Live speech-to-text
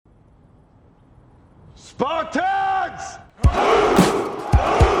Spartans!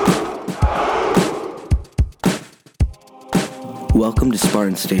 Welcome to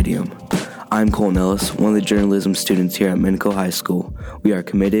Spartan Stadium. I'm Cole Nellis, one of the journalism students here at Minico High School. We are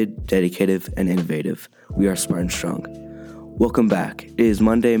committed, dedicated, and innovative. We are Spartan Strong. Welcome back. It is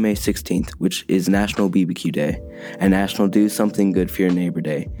Monday, May 16th, which is National BBQ Day, and National Do Something Good for Your Neighbor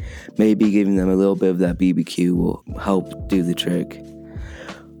Day. Maybe giving them a little bit of that BBQ will help do the trick.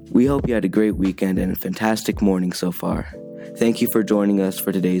 We hope you had a great weekend and a fantastic morning so far. Thank you for joining us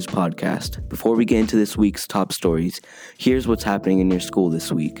for today's podcast. Before we get into this week's top stories, here's what's happening in your school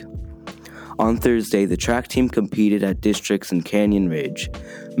this week. On Thursday, the track team competed at districts in Canyon Ridge.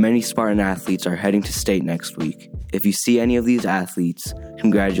 Many Spartan athletes are heading to state next week. If you see any of these athletes,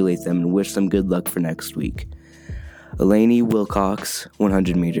 congratulate them and wish them good luck for next week. Eleni Wilcox,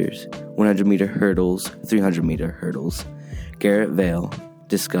 100 meters, 100 meter hurdles, 300 meter hurdles. Garrett Vale,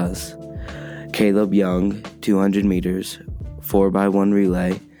 discus. Caleb Young, 200 meters, 4x1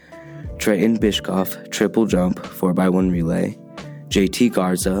 relay. Trayton Bishkoff, triple jump, 4x1 relay. JT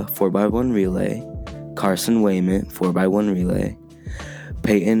Garza, 4x1 relay. Carson Wayment, 4x1 relay.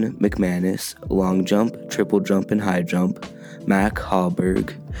 Peyton McManus, long jump, triple jump, and high jump. Mac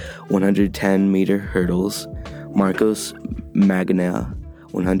Hallberg, 110 meter hurdles. Marcos Magana,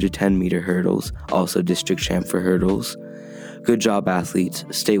 110 meter hurdles, also district champ for hurdles. Good job, athletes.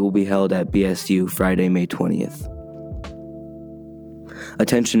 State will be held at BSU Friday, May 20th.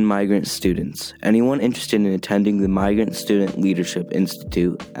 Attention migrant students. Anyone interested in attending the Migrant Student Leadership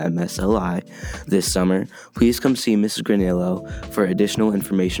Institute, MSLI, this summer, please come see Mrs. Granillo for additional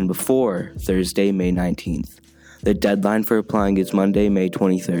information before Thursday, May 19th. The deadline for applying is Monday, May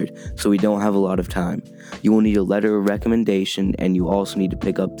 23rd, so we don't have a lot of time. You will need a letter of recommendation, and you also need to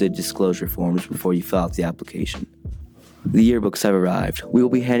pick up the disclosure forms before you fill out the application. The yearbooks have arrived. We will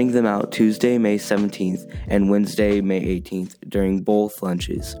be handing them out Tuesday, May 17th and Wednesday, May 18th during both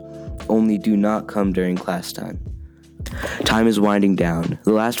lunches. Only do not come during class time. Time is winding down.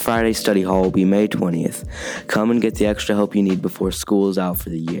 The last Friday study hall will be May 20th. Come and get the extra help you need before school is out for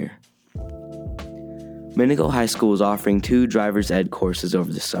the year. Minico High School is offering 2 driver's ed courses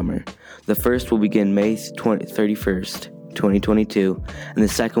over the summer. The first will begin May 31st, 2022, and the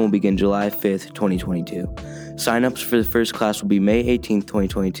second will begin July 5th, 2022. Sign-ups for the first class will be May 18th,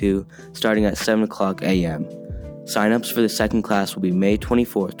 2022, starting at 7 o'clock a.m. Sign-ups for the second class will be May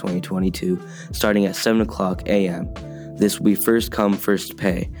 24th, 2022, starting at 7 o'clock a.m. This will be first come, first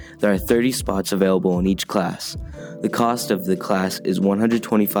pay. There are 30 spots available in each class. The cost of the class is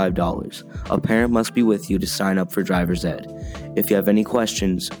 $125. A parent must be with you to sign up for driver's ed. If you have any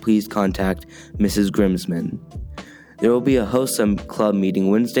questions, please contact Mrs. Grimsman. There will be a HOSA club meeting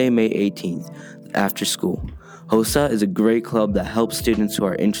Wednesday, May 18th, after school. HOSA is a great club that helps students who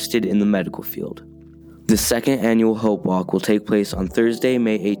are interested in the medical field. The second annual Hope Walk will take place on Thursday,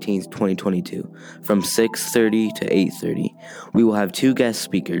 May 18th, 2022, from 6:30 to 8:30. We will have 2 guest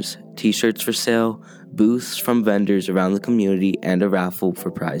speakers, t-shirts for sale, booths from vendors around the community, and a raffle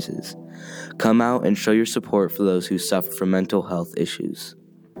for prizes. Come out and show your support for those who suffer from mental health issues.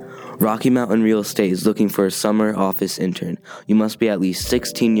 Rocky Mountain Real Estate is looking for a summer office intern. You must be at least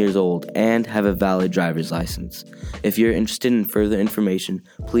 16 years old and have a valid driver's license. If you're interested in further information,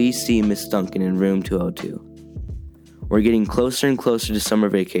 please see Ms. Duncan in room 202. We're getting closer and closer to summer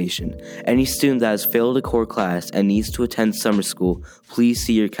vacation. Any student that has failed a core class and needs to attend summer school, please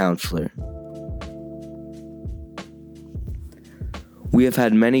see your counselor. We have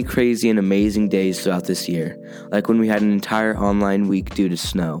had many crazy and amazing days throughout this year, like when we had an entire online week due to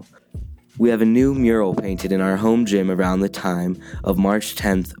snow. We have a new mural painted in our home gym around the time of March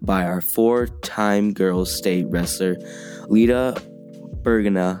 10th by our 4-time girls state wrestler, Lita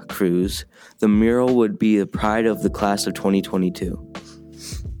Bergana Cruz. The mural would be the pride of the class of 2022.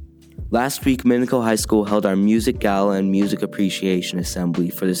 Last week, Minico High School held our music gala and music appreciation assembly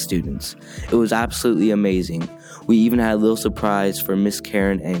for the students. It was absolutely amazing. We even had a little surprise for Miss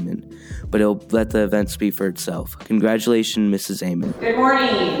Karen Amon, but it'll let the event speak for itself. Congratulations, Mrs. Amon. Good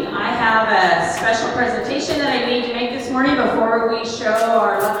morning. I have a special presentation that I need to make this morning before we show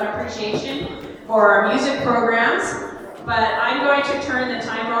our love and appreciation for our music programs, but I'm going to turn the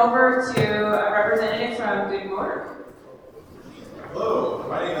time over to a representative from Good Motor. Hello,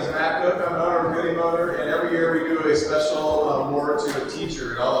 my name is Matt Cook. I'm an owner of Goody Motor, and every year we do a special award to a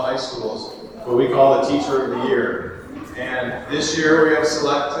teacher at all the high schools, what we call the Teacher of the Year. And this year we have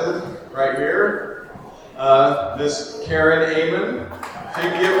selected, right here, Miss Karen Amon. If you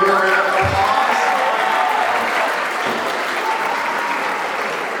give her a round of applause.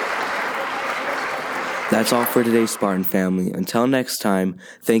 That's all for today, Spartan family. Until next time,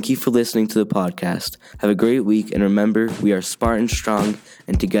 thank you for listening to the podcast. Have a great week, and remember, we are Spartan strong,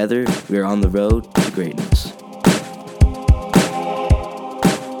 and together we are on the road to greatness.